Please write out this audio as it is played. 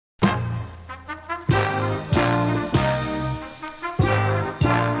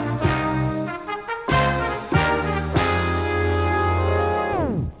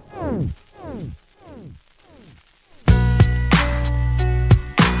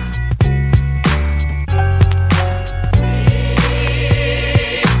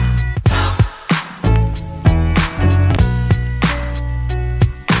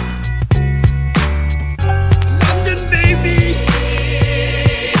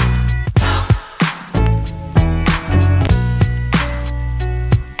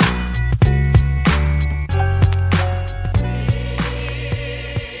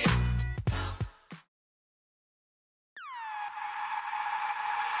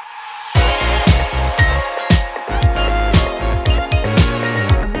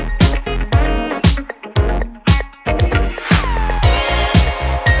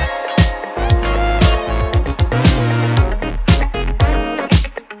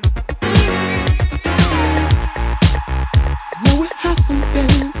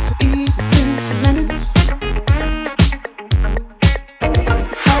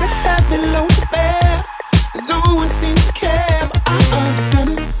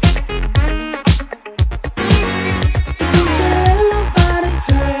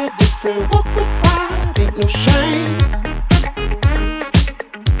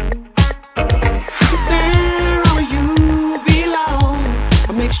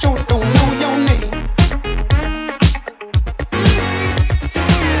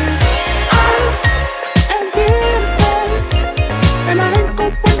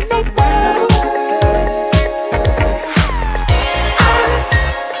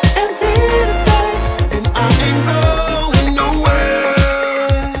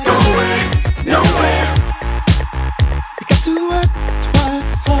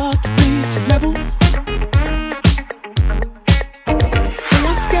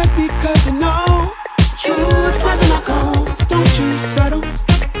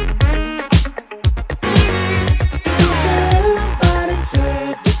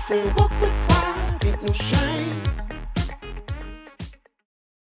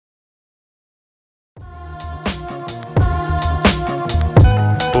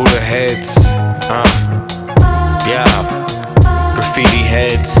heads, yeah. Graffiti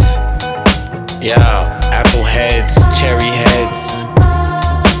heads, yeah. Apple heads, cherry heads,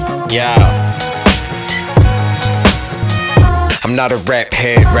 yeah. I'm not a rap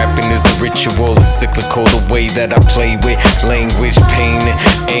head, rapping is a ritual, a cyclical, the way that I play with language, pain, and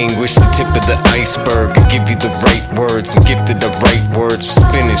anguish, the tip of the iceberg. I give you the right words, I'm gifted the right words for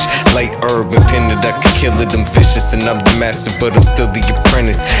spinach, like herb and pinned. I can kill it, I'm vicious, and I'm the master, but I'm still the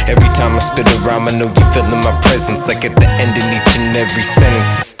apprentice. Every time I spit a rhyme, I know you're feeling my presence, like at the end of each and every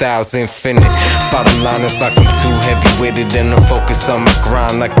sentence. The style's infinite, bottom line is like I'm too heavy-witted, and I'm focused on my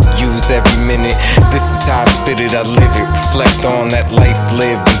grind, like I use every minute. This is how I spit it, I live it, reflect on that life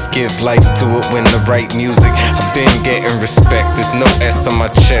lived and give life to it when the right music. I've been getting respect, there's no S on my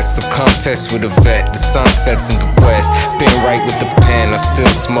chest, so contest with a vet. The sun sets in the west, been right with the pen. I still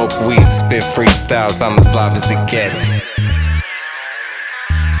smoke weed, spit freestyles, I'm as live as it gets.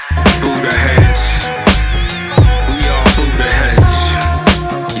 Buddha heads, we all Buddha heads,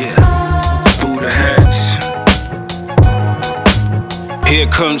 yeah, Buddha heads. Here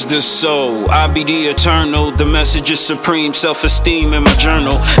comes the soul, I be the eternal. The message is supreme, self-esteem in my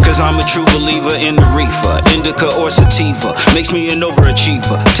journal. Cause I'm a true believer in the reefer, indica or sativa, makes me an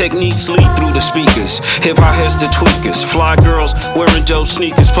overachiever. Techniques lead through the speakers, hip-hop heads to tweakers. Fly girls wearing dope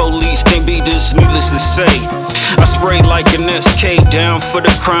sneakers, police can't beat this, needless to say. I spray like an SK, down for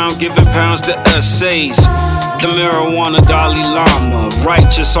the crown, giving pounds to essays. The marijuana Dalai Lama,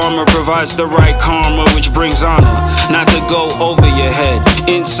 righteous armor provides the right karma, which brings honor. Not to go over your head,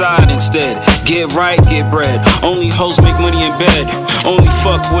 inside instead. Get right, get bread. Only hoes make money in bed, only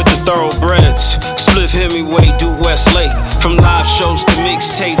fuck with the thoroughbreds. Spliff Hemingway, do Westlake. From live shows to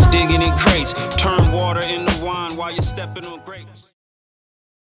mixtapes, digging in crates. Turn water into wine while you're stepping on grapes.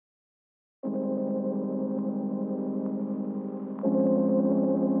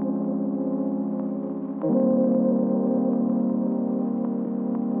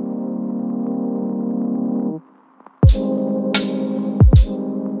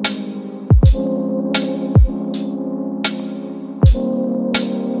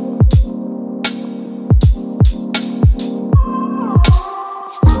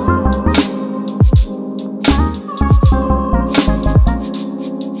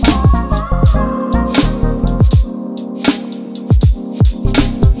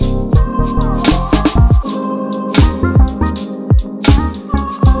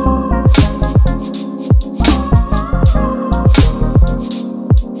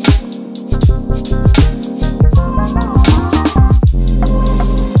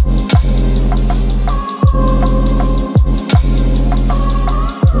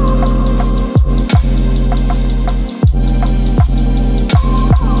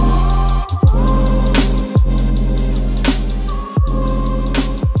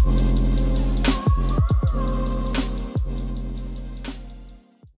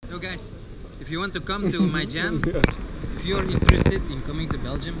 Guys, if you want to come to my jam, if you're interested in coming to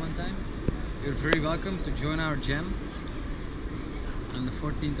Belgium one time, you're very welcome to join our jam on the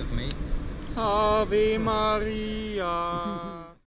 14th of May. Ave Maria.